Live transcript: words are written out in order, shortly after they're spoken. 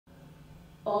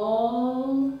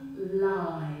all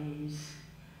lies.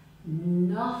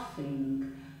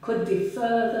 Nothing could be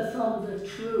further from the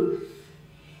truth.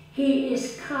 He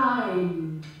is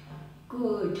kind,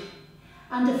 good,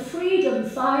 and a freedom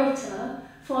fighter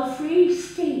for free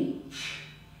speech.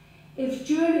 If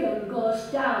Julian goes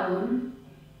down,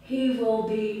 he will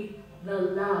be the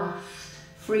last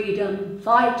freedom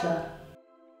fighter.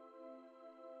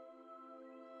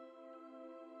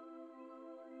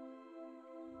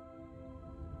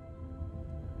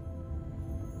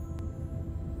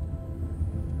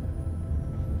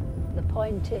 The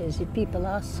point is, if people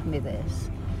ask me this,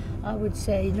 I would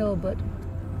say no, but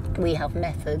we have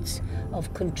methods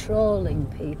of controlling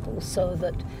people so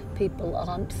that people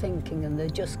aren't thinking and they're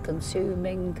just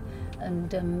consuming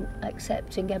and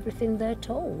accepting everything they're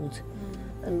told.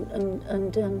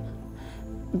 The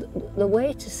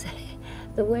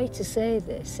way to say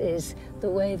this is the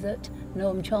way that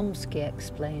Noam Chomsky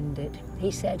explained it.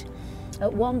 He said,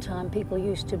 at one time people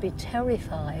used to be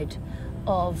terrified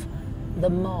of the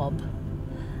mob,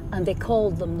 and they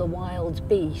called them the wild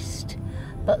beast.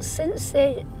 But since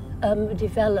they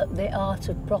developed the art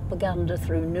of propaganda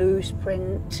through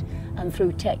newsprint and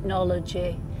through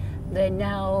technology, they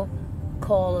now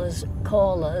call us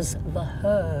the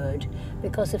herd,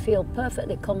 because they feel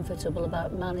perfectly comfortable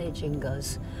about managing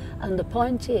us. And the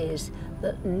point is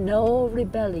that no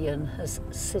rebellion has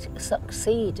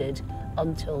succeeded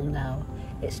until now.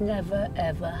 It's never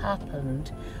ever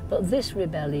happened. But this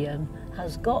rebellion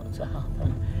has got to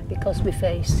happen because we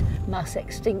face mass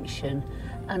extinction,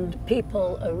 and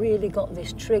people have really got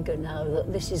this trigger now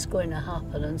that this is going to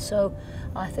happen, and so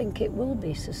I think it will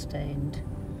be sustained.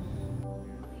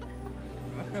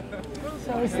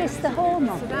 So is this the Home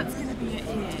Office? So that's going to be it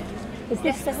here. Is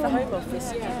this the Home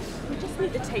Office? Yeah. We just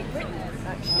need the tape written,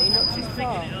 actually, not too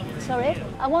far. Sorry?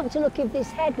 I want to look if this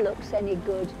head looks any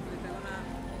good.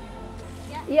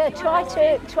 Yeah, try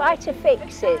to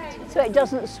fix it so it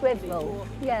doesn't swivel.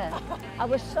 Yeah. I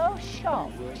was so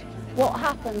shocked what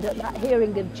happened at that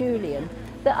hearing of Julian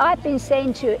that I've been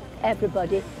saying to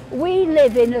everybody, we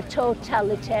live in a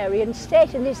totalitarian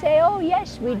state, and they say, oh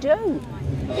yes, we do.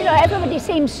 You know, everybody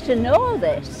seems to know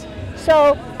this.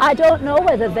 So I don't know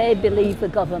whether they believe the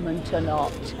government or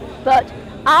not, but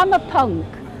I'm a punk,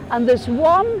 and there's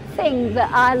one thing that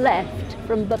I left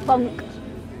from the punk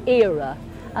era,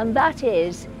 and that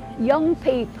is young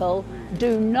people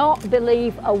do not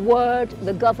believe a word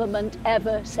the government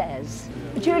ever says.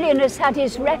 Julian has had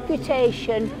his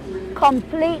reputation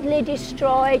completely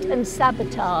destroyed and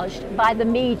sabotaged by the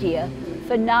media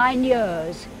for 9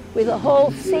 years with a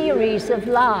whole series of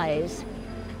lies.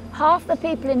 Half the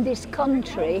people in this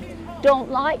country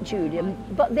don't like Julian,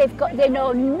 but they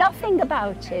know nothing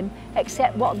about him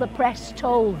except what the press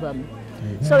told them.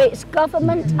 So it's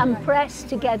government and press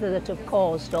together that have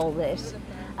caused all this.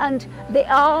 And the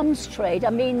arms trade, I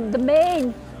mean, the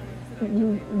main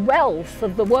wealth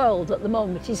of the world at the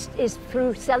moment is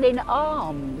through selling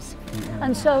arms.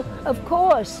 And so, of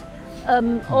course,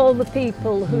 all the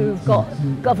people who've got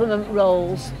government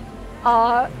roles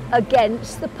are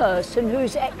against the person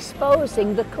who's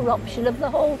exposing the corruption of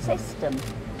the whole system.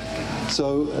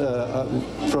 So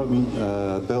from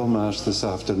Belmarsh this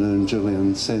afternoon,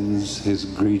 Julian sends his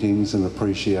greetings and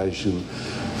appreciation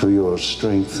for your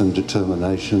strength and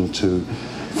determination to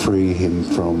free him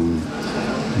from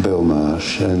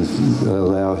Belmarsh and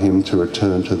allow him to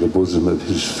return to the bosom of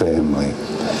his family.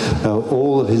 Now,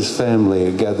 all of his family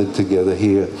are gathered together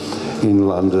here in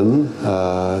London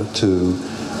to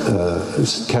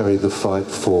carry the fight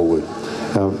forward.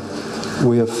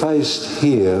 We are faced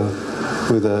here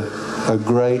with a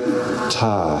great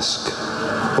task,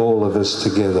 all of us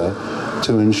together,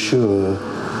 to ensure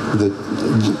that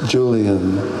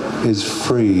Julian is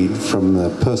freed from the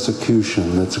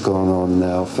persecution that's gone on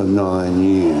now for 9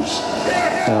 years.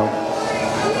 Now,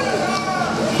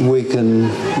 we can,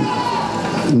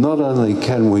 not only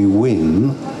can we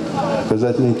win, but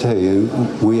let me tell you,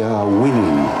 we are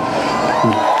winning.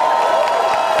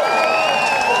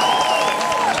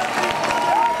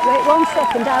 Wait 1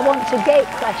 second, I want to gate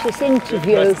crash this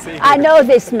interview. I know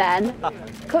this man.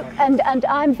 And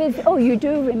I'm Vivienne. Oh, you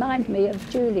do remind me of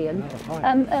Julian.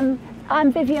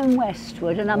 I'm Vivienne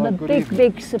Westwood, and I'm a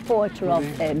big supporter of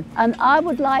him. And I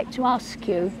would like to ask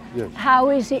you, yes, how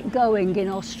is it going in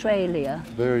Australia?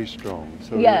 Very strong.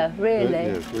 So yeah, really.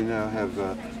 Yes, we now have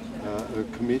a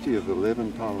committee of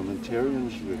 11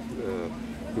 parliamentarians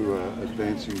who are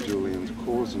advancing Julian's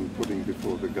cause and putting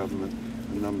before the government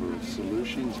a number of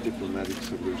solutions, diplomatic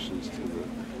solutions to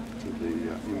the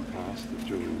impasse that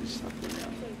Julian is suffering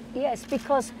under. Yes,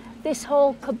 because this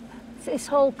whole this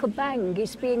whole kabang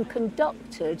is being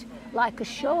conducted like a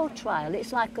show trial.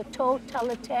 It's like a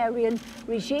totalitarian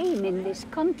regime in this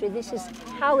country. This is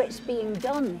how it's being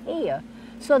done here.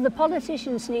 So the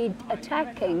politicians need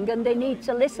attacking, and they need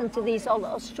to listen to these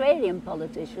Australian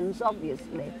politicians,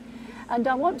 obviously. And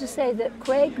I want to say that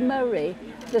Craig Murray,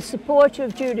 the supporter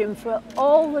of Julian for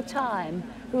all the time,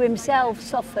 who himself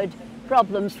suffered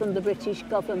problems from the British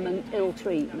government ill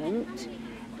treatment,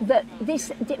 that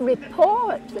this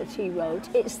report that he wrote,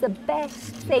 it's the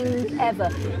best thing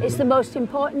ever. It's the most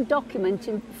important document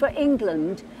for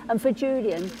England and for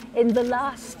Julian in the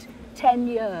last 10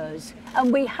 years.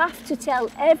 And we have to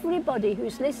tell everybody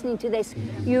who's listening to this,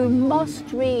 you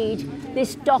must read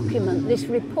this document, this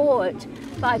report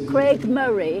by Craig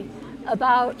Murray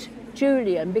about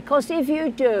Julian, because if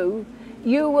you do,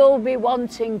 you will be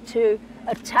wanting to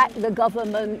attack the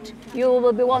government, you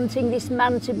will be wanting this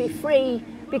man to be free,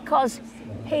 because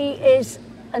he is,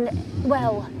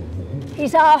 well,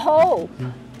 he's our hope.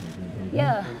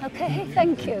 Yeah, okay,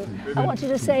 thank you. I wanted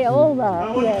to say all that.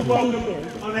 I want to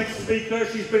welcome our next speaker.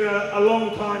 She's been a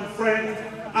long-time friend,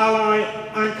 ally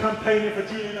and campaigner for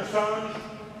Julian Assange.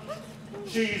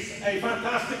 She's a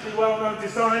fantastically well-known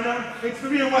designer. It's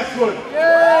Vivienne Westwood.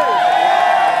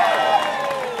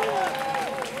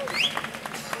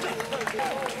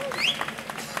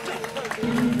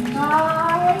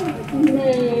 My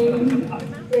name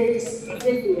is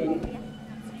Vivienne.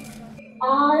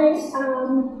 I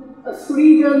am a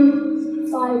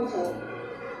freedom fighter.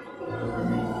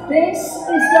 This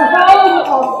is the Home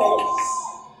Office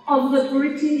of the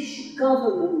British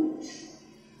government.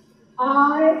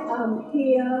 I am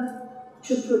here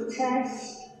to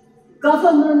protest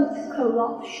government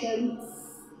corruption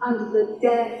and the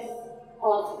death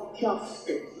of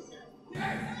justice.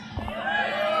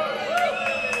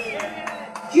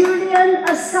 Julian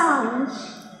Assange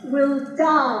will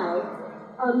die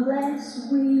unless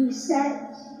we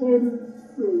set him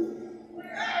free.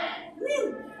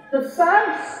 The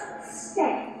first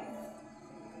step,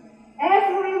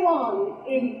 everyone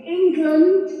in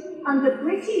England and the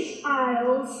British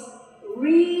Isles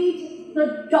read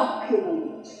the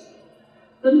document.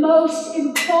 The most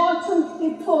important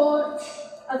report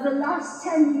of the last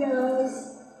 10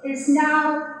 years is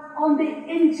now on the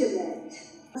internet.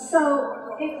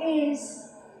 So it is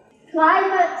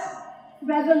Climate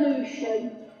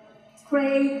Revolution,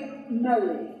 Craig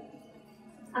Murray.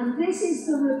 And this is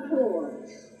the report.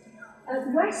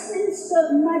 At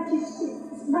Westminster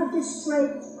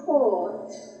Magistrate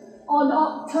Court on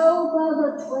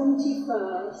October the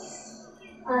 21st,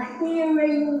 a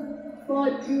hearing for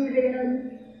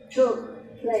Julian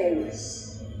took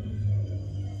place.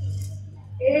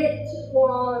 It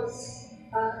was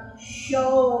a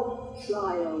show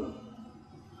trial.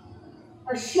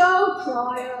 A show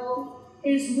trial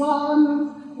is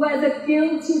one where the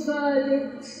guilty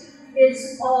verdict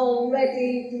is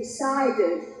already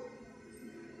decided.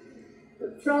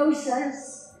 The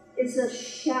process is a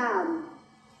sham.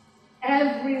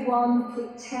 Everyone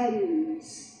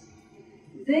pretends.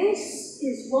 This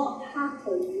is what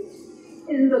happened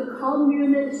in the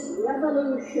communist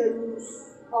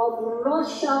revolutions of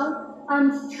Russia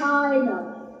and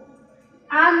China,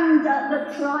 and at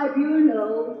the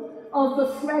tribunal of the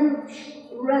French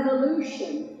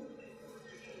Revolution.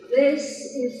 This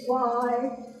is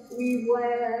why we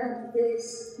wear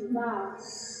this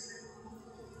mask.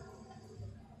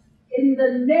 In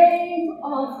the name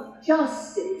of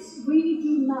justice, we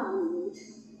demand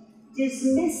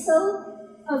dismissal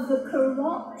of the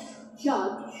corrupt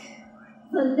judge,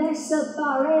 Vanessa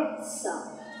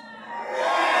Barrezza.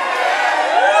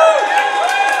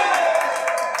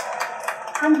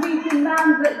 And we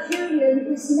demand that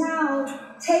Julian is now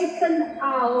taken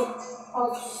out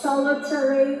of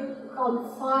solitary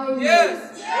confinement.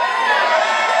 Yes.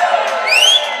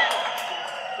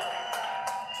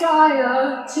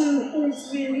 Prior to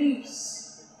his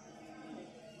release.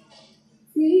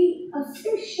 The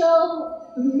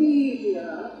official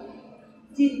media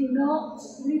did not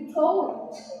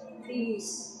report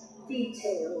these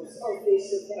details of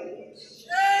this event.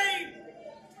 Shame.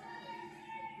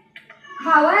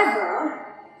 However,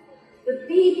 the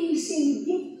BBC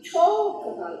did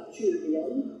talk about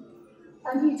Julian,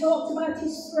 and he talked about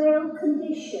his frail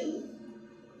condition,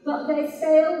 but they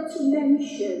failed to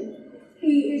mention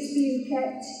he is being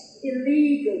kept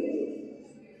illegally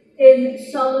in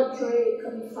solitary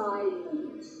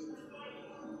confinement.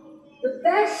 The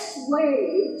best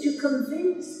way to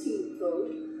convince people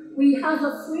we have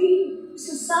a free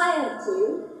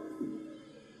society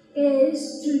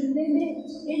is to limit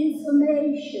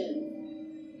information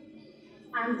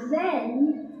and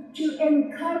then to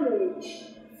encourage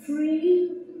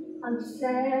free and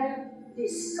fair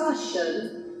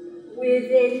discussion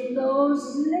within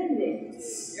those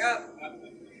limits.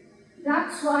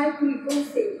 That's why people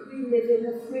think we live in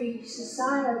a free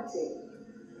society.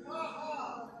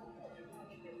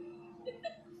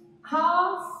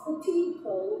 Half the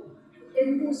people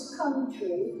in this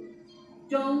country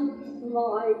don't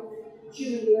like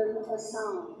Julian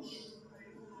Assange.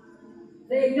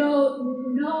 They know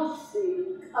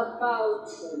nothing about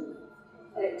him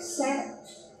except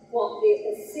what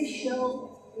the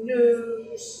official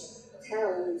news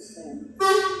tells them.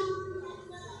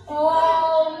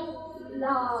 All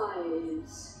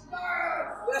lies.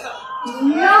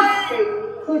 Nothing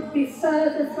could be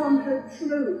further from the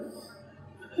truth.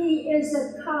 He is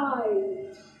a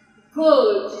kind,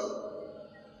 good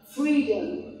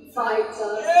freedom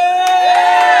fighter.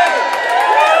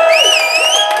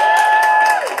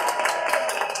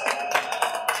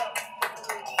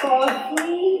 For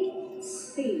free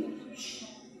speech.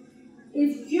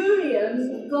 If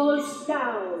Julian goes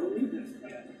down,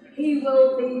 he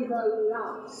will be the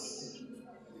last.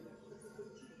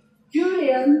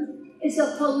 Julian is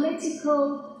a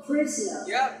political prisoner.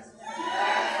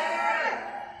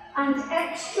 And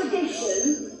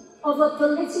extradition of a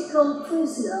political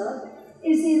prisoner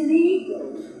is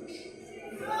illegal.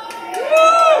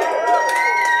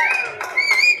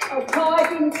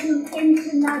 According to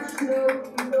international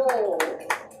law,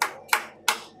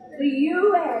 the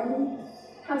UN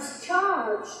has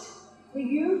charged the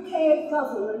UK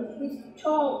government with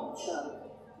torture.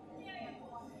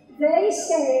 They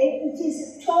say it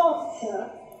is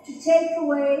torture to take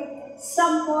away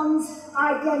someone's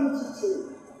identity,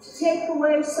 to take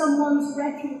away someone's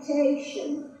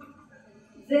reputation.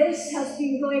 This has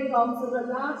been going on for the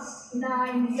last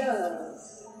 9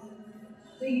 years.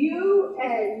 The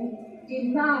UN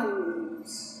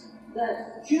demands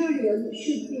that Julian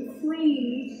should be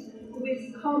freed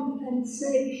with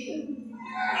compensation.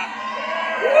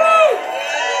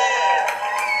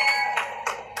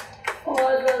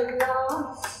 For the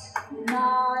last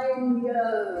 9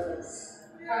 years,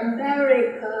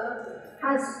 America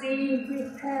has been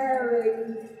preparing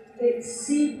its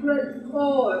secret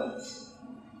court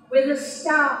with a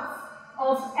staff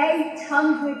of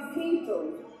 800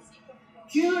 people.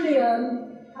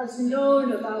 Julian has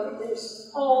known about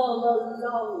this all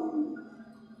along.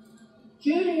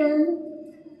 Julian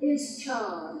is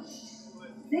charged.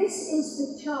 This is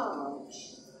the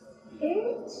charge.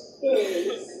 It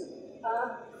is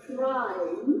a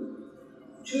crime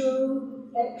to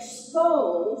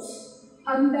expose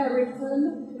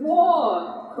American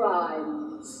war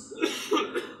crimes.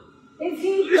 If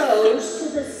he goes to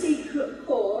the secret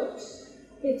court,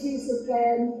 it is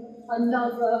again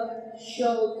another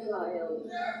show trial.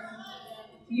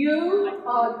 You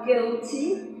are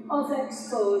guilty of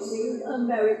exposing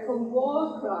American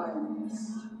war crimes.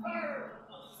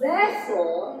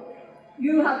 Therefore,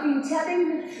 you have been telling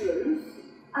the truth,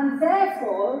 and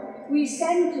therefore we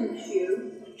sentence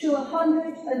you to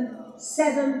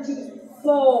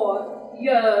 174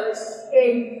 years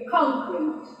in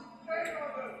concrete.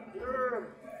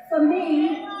 For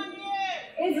me,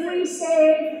 if we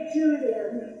save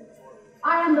Julian,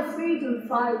 I am a freedom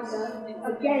fighter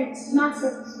against mass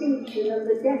extinction and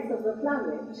the death of the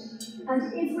planet.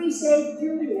 And if we save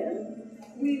Julian,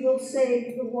 we will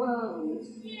save the world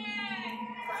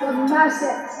from mass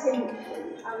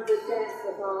extinction and the death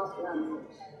of our planet.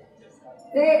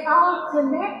 They are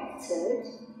connected.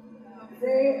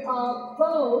 They are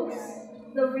both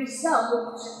the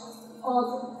result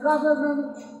of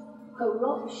government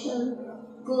corruption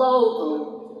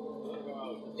globally.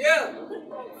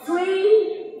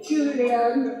 Free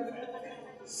Julian,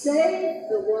 save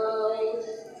the world,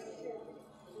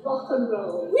 rock and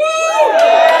roll.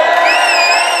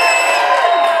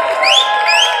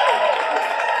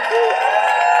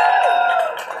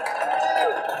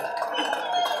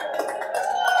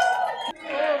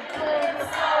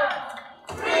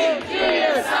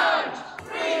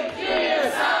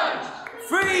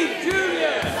 Free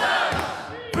Julian!